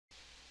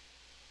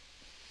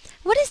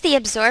What is the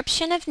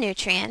absorption of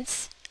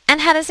nutrients,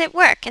 and how does it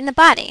work in the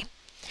body?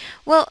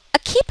 Well, a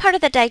key part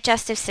of the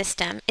digestive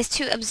system is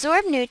to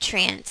absorb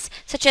nutrients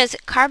such as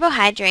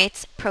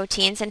carbohydrates,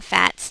 proteins, and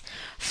fats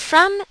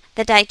from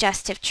the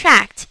digestive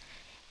tract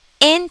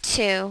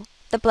into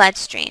the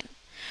bloodstream.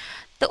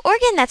 The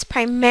organ that's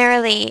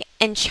primarily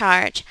in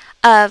charge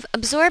of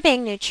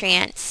absorbing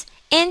nutrients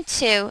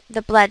into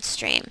the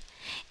bloodstream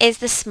is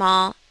the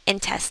small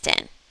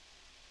intestine.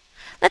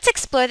 Let's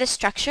explore the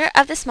structure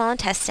of the small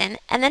intestine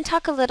and then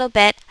talk a little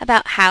bit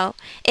about how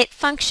it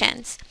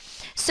functions.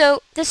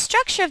 So the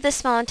structure of the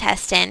small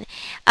intestine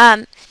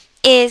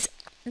is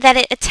that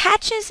it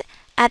attaches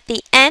at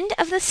the end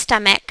of the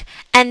stomach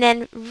and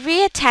then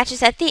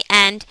reattaches at the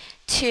end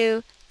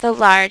to the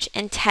large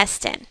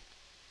intestine.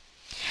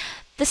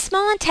 The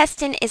small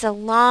intestine is a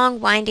long,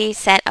 windy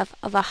set of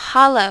a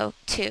hollow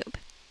tube,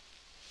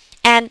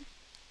 and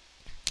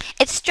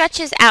it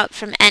stretches out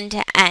from end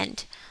to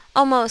end,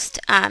 almost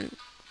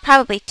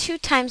probably 2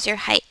 times your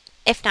height,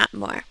 if not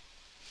more.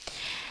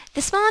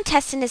 The small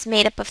intestine is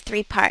made up of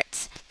 3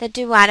 parts: the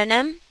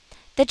duodenum,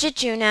 the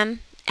jejunum,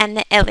 and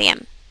the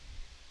ileum.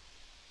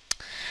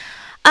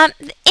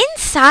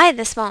 Inside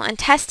the small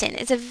intestine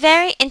is a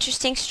very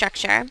interesting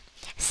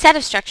set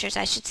of structures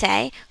I should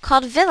say,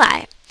 called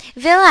villi.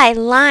 Villi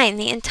line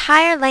the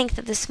entire length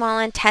of the small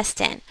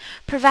intestine,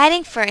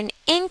 providing for an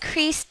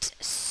increased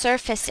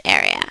surface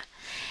area.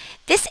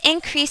 This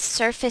increased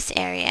surface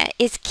area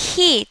is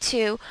key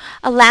to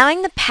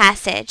allowing the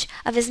passage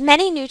of as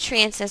many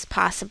nutrients as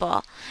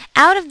possible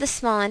out of the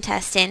small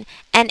intestine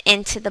and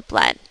into the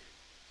blood.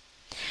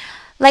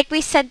 Like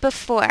we said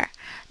before,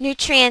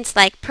 nutrients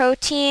like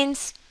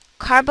proteins,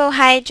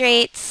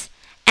 carbohydrates,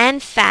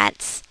 and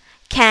fats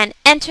can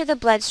enter the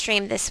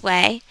bloodstream this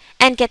way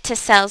and get to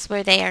cells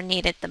where they are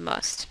needed the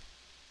most.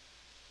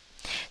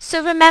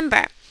 So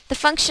remember, the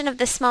function of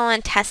the small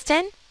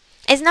intestine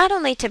is not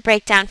only to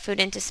break down food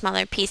into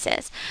smaller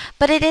pieces,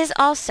 but it is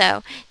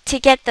also to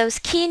get those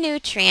key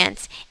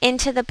nutrients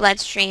into the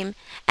bloodstream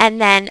and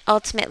then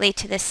ultimately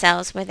to the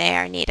cells where they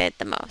are needed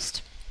the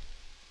most.